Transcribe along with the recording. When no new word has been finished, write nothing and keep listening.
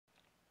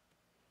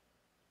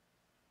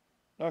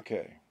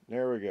Okay,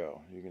 there we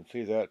go. You can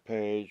see that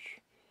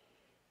page,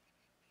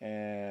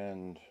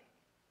 and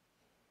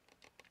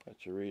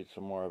let you read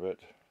some more of it.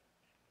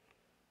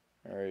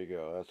 There you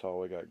go. That's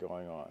all we got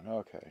going on.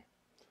 Okay,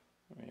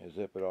 let me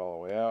zip it all the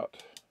way out.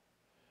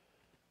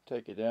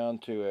 Take it down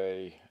to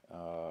a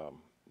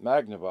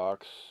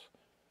Magnavox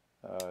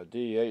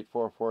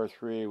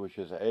D8443, which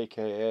is an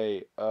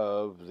AKA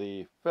of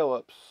the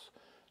Philips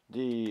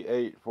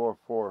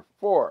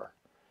D8444.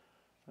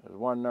 There's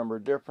one number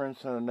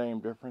difference and a name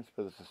difference,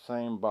 but it's the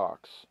same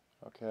box.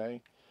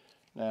 Okay.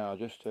 Now,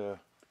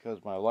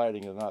 because my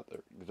lighting is not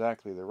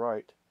exactly the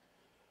right,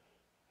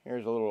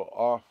 here's a little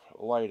off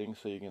lighting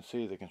so you can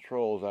see the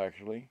controls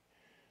actually.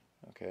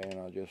 Okay, and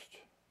I'll just,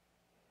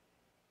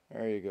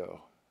 there you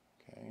go.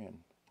 Okay, and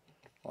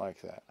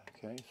like that.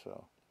 Okay,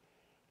 so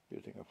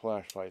using a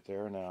flashlight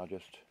there. Now I'll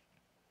just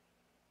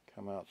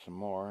come out some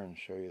more and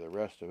show you the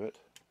rest of it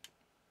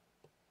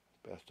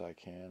best I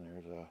can.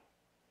 There's a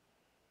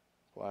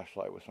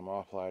flashlight with some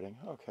off lighting.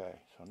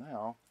 Okay, so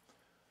now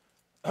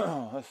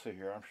let's see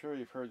here. I'm sure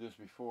you've heard this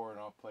before,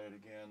 and I'll play it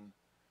again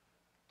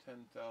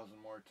 10,000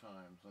 more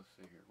times. Let's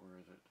see here. Where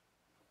is it?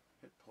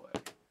 Hit play.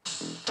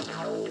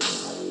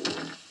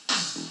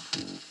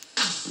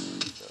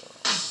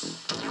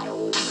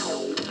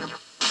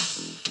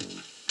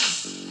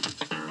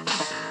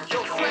 Yo,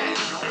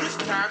 Flash, this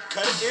time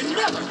cut it in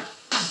melon.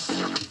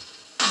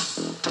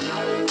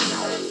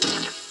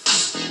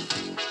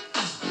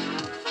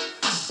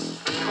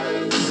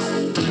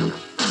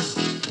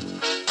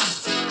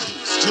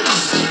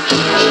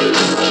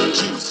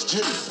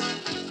 Juice.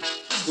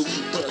 We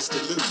bust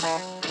it loose.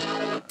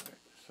 Alright,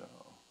 so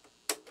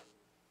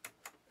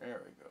there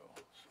we go.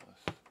 So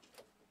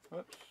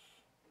whoops.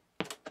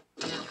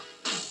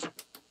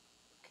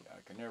 Okay,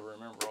 I can never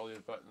remember all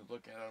these buttons.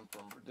 Looking at them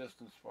from a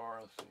distance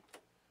far. Let's see.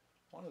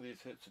 One of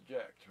these hits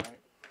eject,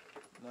 right?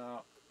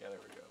 No. Yeah, there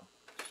we go.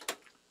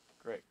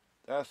 Great.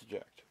 That's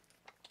eject.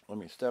 Let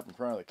me step in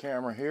front of the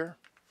camera here,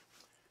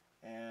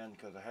 and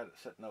because I had it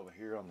sitting over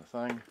here on the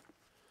thing.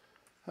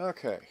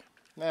 Okay.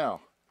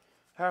 Now,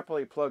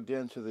 happily plugged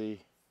into the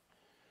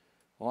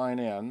line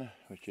in,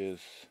 which is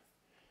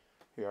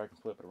here. I can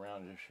flip it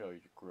around and just show you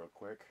real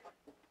quick.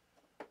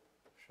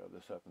 Show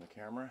this up in the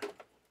camera.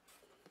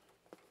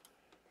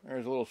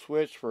 There's a little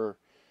switch for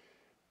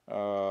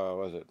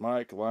was it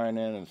mic, line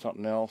in, and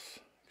something else,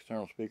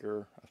 external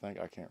speaker, I think,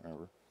 I can't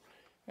remember.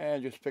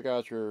 And just pick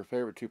out your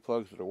favorite two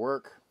plugs that'll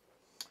work.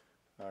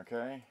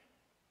 Okay,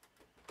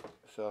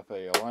 yourself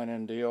a line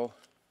in deal.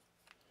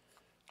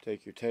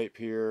 Take your tape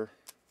here,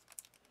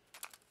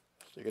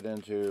 stick it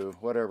into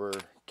whatever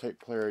tape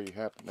player you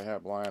happen to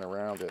have lying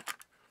around it.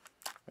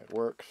 It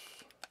works.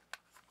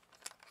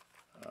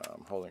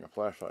 I'm holding a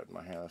flashlight in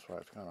my hand, that's why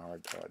it's kind of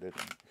hard. I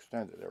didn't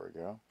extend it. There we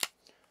go.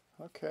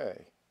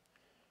 Okay,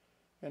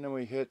 and then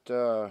we hit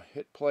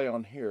play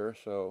on here.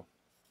 So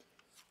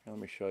let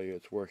me show you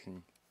it's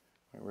working.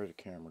 Wait, where'd the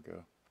camera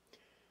go?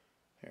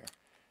 Here,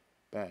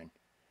 bang.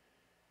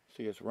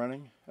 See, it's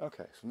running.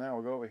 Okay, so now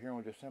we'll go over here and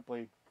we'll just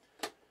simply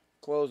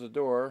close the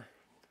door.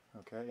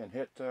 Okay, and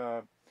hit.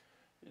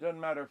 It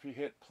doesn't matter if you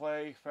hit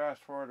play,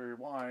 fast forward, or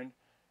rewind.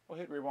 We'll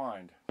hit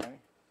rewind. Okay.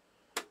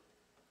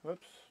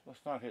 Whoops.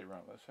 Let's not hit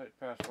run. Let's hit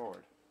fast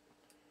forward.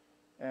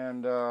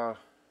 And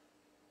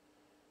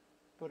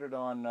put it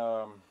on.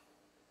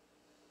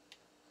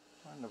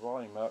 Turn the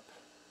volume up.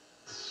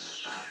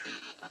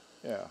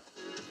 Yeah.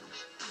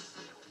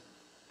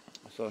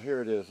 So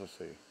here it is. Let's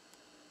see.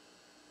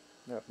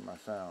 Yep, my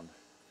sound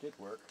did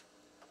work.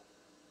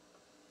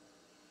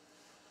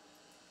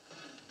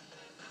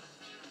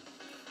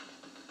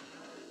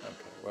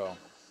 Okay, well,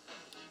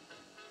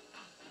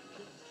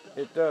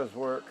 it does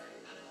work.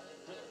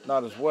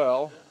 Not as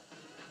well.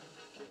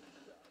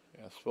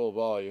 Yeah, it's full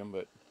volume,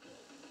 but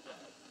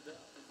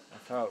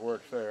that's how it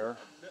works there.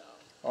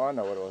 Oh, I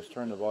know what it was.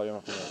 Turn the volume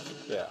up.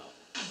 Yeah.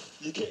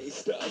 You can't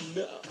stop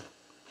now.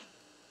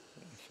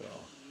 So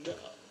No.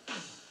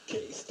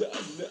 Can't stop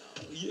now.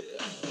 Yeah.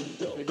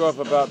 if you go up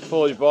about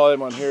full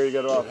volume on here, you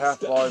get about half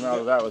volume out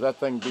of that with that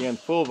thing being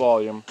full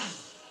volume.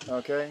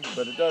 Okay,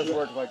 but it does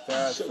work like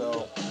that.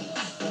 So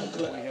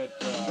we hit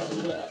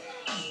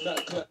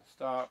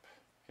stop,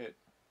 hit.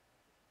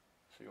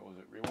 See, what was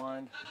it?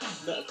 Rewind.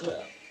 Not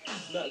clap.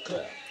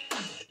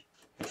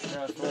 Hit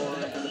fast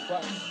forward.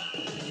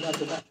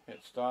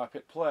 Hit stop.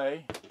 Hit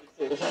play.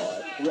 So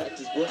hard, racked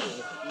his brain.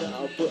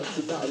 Now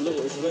busting out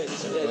Lois Lane.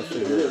 Let's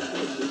see here.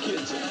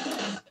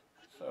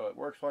 So it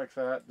works like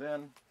that.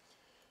 Then,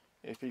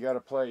 if you got to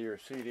play your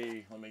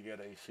CD, let me get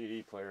a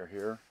CD player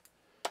here.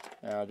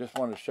 Now, I just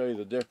wanted to show you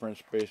the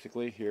difference.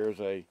 Basically, here's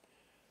a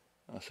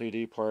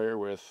CD player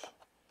with.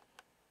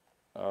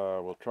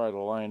 We'll try the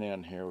line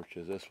in here, which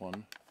is this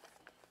one.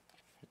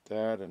 Hit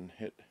that and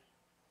hit.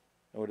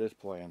 Oh, it is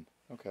playing.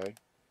 Okay.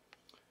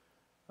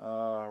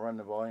 Run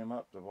the volume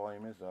up. The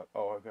volume is up.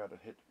 Oh, I've got to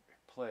hit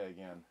play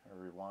again, or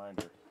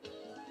rewind.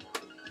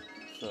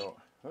 So,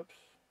 oops.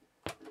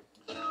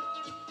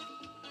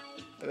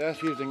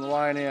 That's using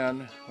line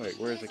in. Wait,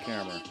 where's the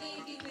camera?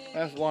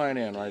 That's line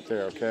in right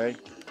there, okay?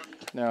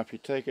 Now if you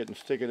take it and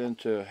stick it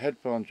into a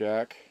headphone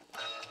jack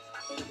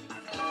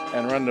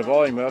and run the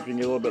volume up, you can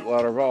get a little bit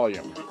louder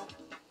volume.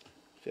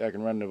 See, I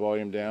can run the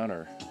volume down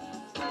or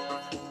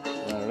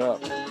run it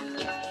up.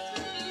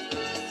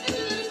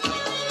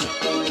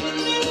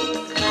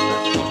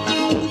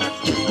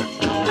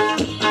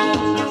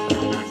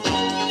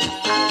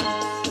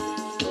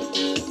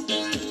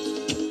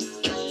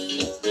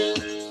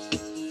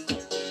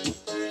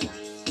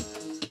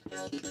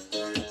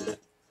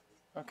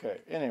 Okay,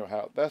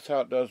 anyhow, that's how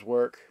it does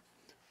work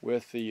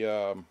with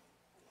the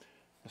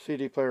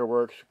CD player.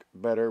 Works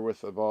better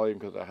with the volume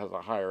because it has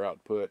a higher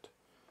output.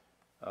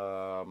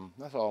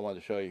 That's all I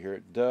wanted to show you here.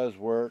 It does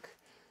work.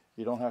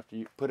 You don't have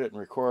to put it in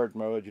record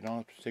mode. You don't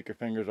have to stick your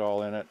fingers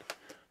all in it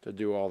to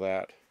do all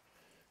that.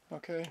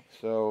 Okay,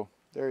 so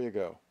there you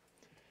go.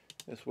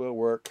 This will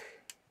work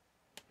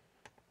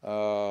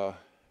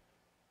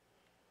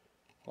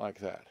like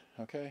that.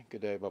 Okay,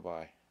 good day,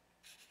 bye-bye.